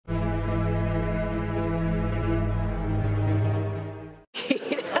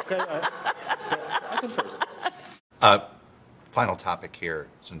Okay, I can first. Final topic here,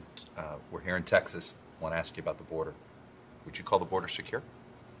 since we're here in Texas, I want to ask you about the border. Would you call the border secure?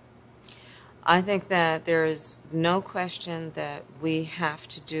 I think that there is no question that we have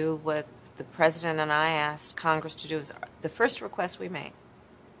to do what the President and I asked Congress to do. Is the first request we made.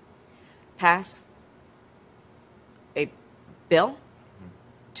 Pass a bill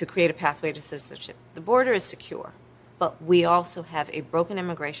to create a pathway to citizenship. The border is secure, but we also have a broken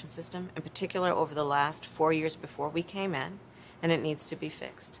immigration system, in particular over the last 4 years before we came in, and it needs to be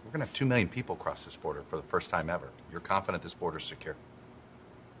fixed. We're going to have 2 million people cross this border for the first time ever. You're confident this border is secure?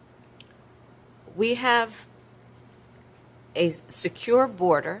 We have a secure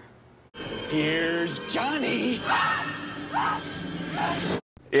border. Here's Johnny.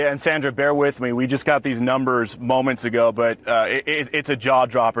 Yeah, and Sandra, bear with me. We just got these numbers moments ago, but it's a jaw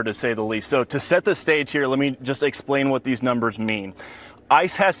dropper to say the least. So to set the stage here, let me just explain what these numbers mean.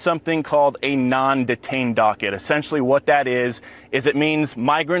 ICE has something called a non-detained docket. Essentially what that is it means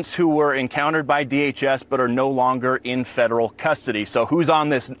migrants who were encountered by DHS but are no longer in federal custody. So who's on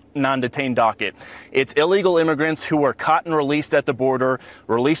this non-detained docket? It's illegal immigrants who were caught and released at the border,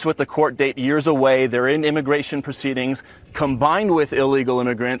 released with the court date years away. They're in immigration proceedings, combined with illegal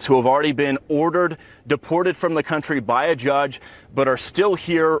immigrants who have already been ordered, deported from the country by a judge, but are still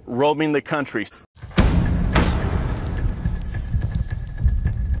here roaming the country.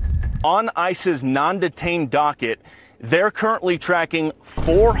 On ICE's non-detained docket, they're currently tracking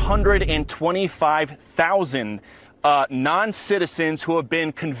 425,000 non-citizens who have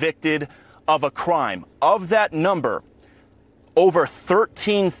been convicted of a crime. Of that number, over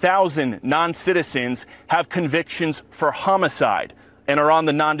 13,000 non-citizens have convictions for homicide and are on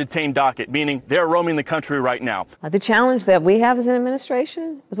the non-detained docket, meaning they're roaming the country right now. The challenge that we have as an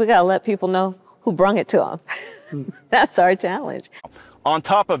administration is we got to let people know who brung it to them. That's our challenge. On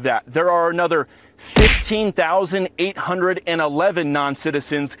top of that, there are another 15,811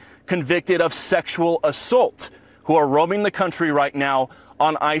 non-citizens convicted of sexual assault who are roaming the country right now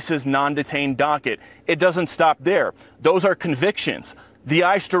on ICE's non-detained docket. It doesn't stop there. Those are convictions. The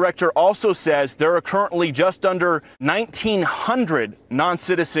ICE director also says there are currently just under 1,900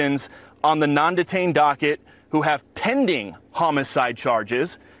 non-citizens on the non-detained docket who have pending homicide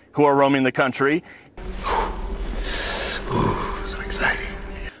charges who are roaming the country. So exciting.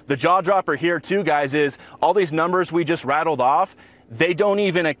 The jaw dropper here too, guys, is all these numbers we just rattled off, they don't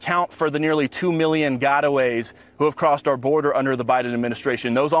even account for the nearly 2 million gotaways who have crossed our border under the Biden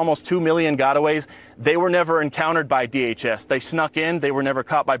administration. Those almost 2 million gotaways, they were never encountered by DHS. They snuck in, they were never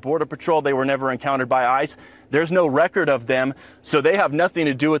caught by Border Patrol, they were never encountered by ICE. There's no record of them, so they have nothing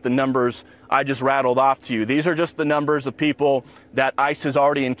to do with the numbers I just rattled off to you. These are just the numbers of people that ICE has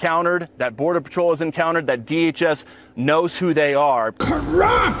already encountered, that Border Patrol has encountered, that DHS knows who they are.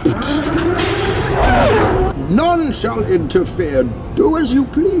 Corrupt! None shall interfere. Do as you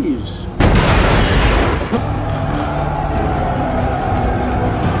please.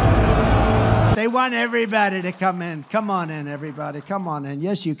 They want everybody to come in. Come on in, everybody. Come on in.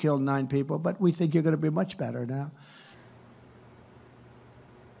 Yes, you killed 9 people, but we think you're going to be much better now.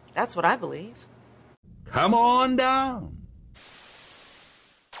 That's what I believe. Come on down.